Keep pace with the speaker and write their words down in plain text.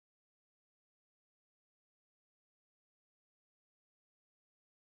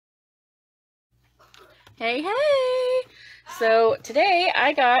Hey, hey! So today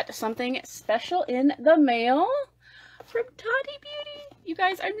I got something special in the mail from Tati Beauty. You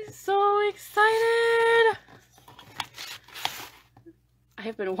guys, I'm so excited! I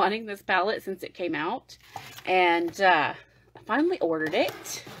have been wanting this palette since it came out, and I finally ordered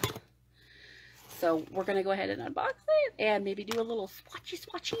it. So we're going to go ahead and unbox it and maybe do a little swatchies.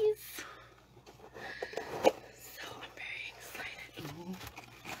 So I'm very excited.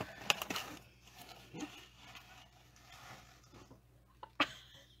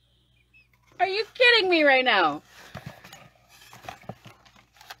 Are you kidding me right now?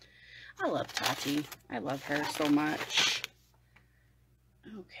 I love Tati. I love her so much.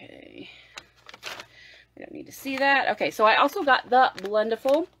 Okay. We don't need to see that. Okay, so I also got the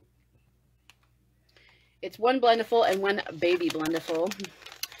Blendiful. It's one Blendiful and one baby Blendiful.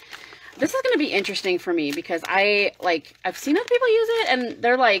 This is going to be interesting for me because I've seen other people use it and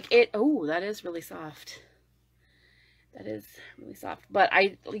they're like, oh, that is really soft. That is really soft. But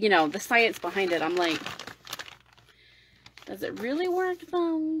the science behind it, I'm like, does it really work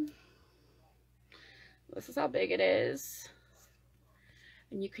though? This is how big it is.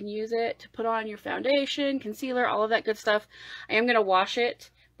 And you can use it to put on your foundation, concealer, all of that good stuff. I am going to wash it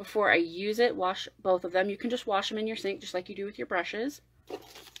before I use it. Wash both of them. You can just wash them in your sink just like you do with your brushes.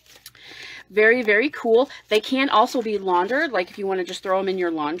 Very, very cool. They can also be laundered, like if you want to just throw them in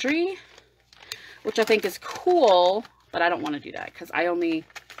your laundry, which I think is cool, but I don't want to do that because I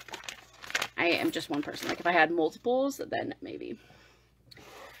am just one person. Like if I had multiples, then maybe.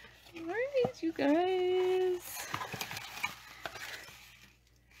 All right, you guys.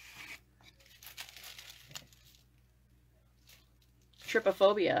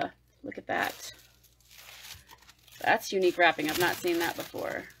 Trypophobia. Look at that. That's unique wrapping. I've not seen that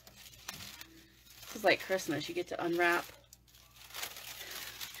before. This is like Christmas. You get to unwrap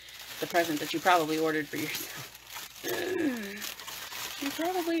the present that you probably ordered for yourself. You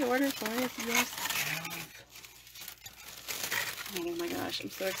probably ordered for yourself. Oh my gosh, I'm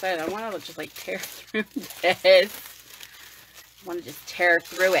so excited. I want to just like tear through this. I want to just tear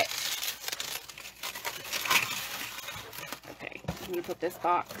through it. Okay, I'm going to put this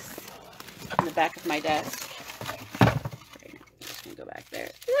box in the back of my desk. Okay, I'm just going to go back there.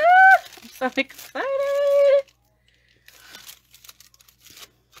 Ah, I'm so excited.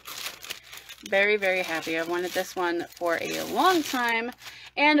 Very, very happy. I've wanted this one for a long time.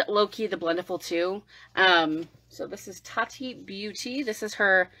 And low-key the Blendiful too. So this is Tati Beauty. This is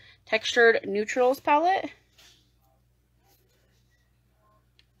her Textured Neutrals palette.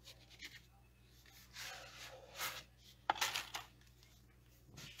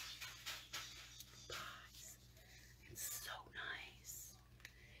 It's so nice.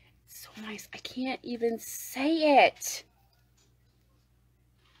 It's so nice. I can't even say it.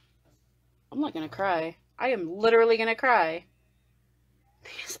 I'm not going to cry. I am literally going to cry.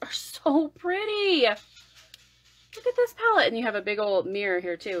 These are so pretty. Look at this palette. And you have a big old mirror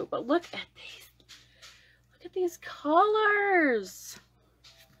here too. But look at these. Look at these colors.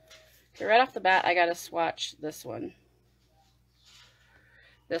 Okay, right off the bat, I got to swatch this one.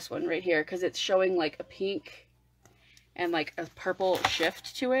 This one right here. Because it's showing like a pink and like a purple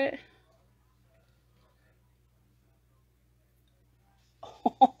shift to it.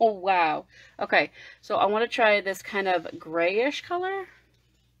 Oh, wow. Okay, so I want to try this kind of grayish color.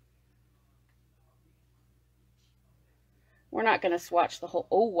 We're not going to swatch the whole...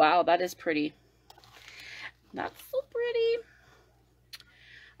 Oh, wow, that is pretty. That's so pretty.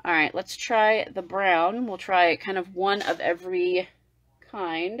 All right, let's try the brown. We'll try kind of one of every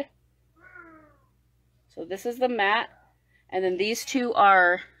kind. So this is the matte, and then these two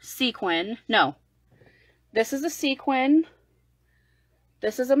are sequin. No, this is a sequin.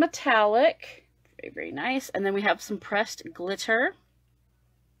 This is a metallic. Very, very nice. And then we have some pressed glitter.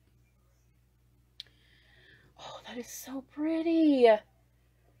 Oh, that is so pretty.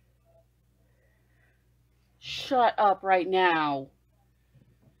 Shut up right now.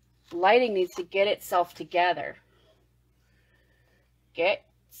 Lighting needs to get itself together. Get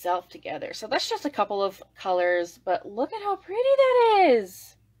itself together. So that's just a couple of colors, but look at how pretty that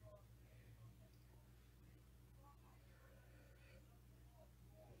is.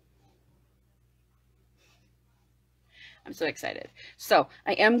 I'm so excited. So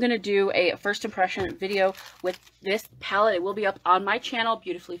I am going to do a first impression video with this palette. It will be up on my channel,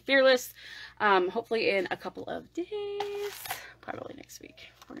 Beautifully Fearless, hopefully in a couple of days. Probably next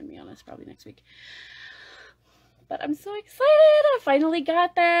week. We're going to be honest, probably next week. But I'm so excited. I finally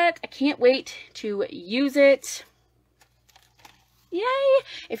got that. I can't wait to use it. Yay!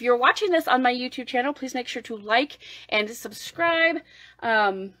 If you're watching this on my YouTube channel, please make sure to like and subscribe.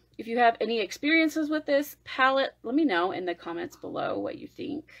 If you have any experiences with this palette, let me know in the comments below what you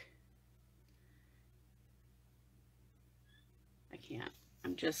think. I can't.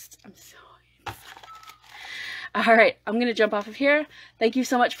 I'm so excited. All right, I'm going to jump off of here. Thank you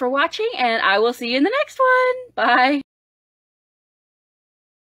so much for watching, and I will see you in the next one. Bye.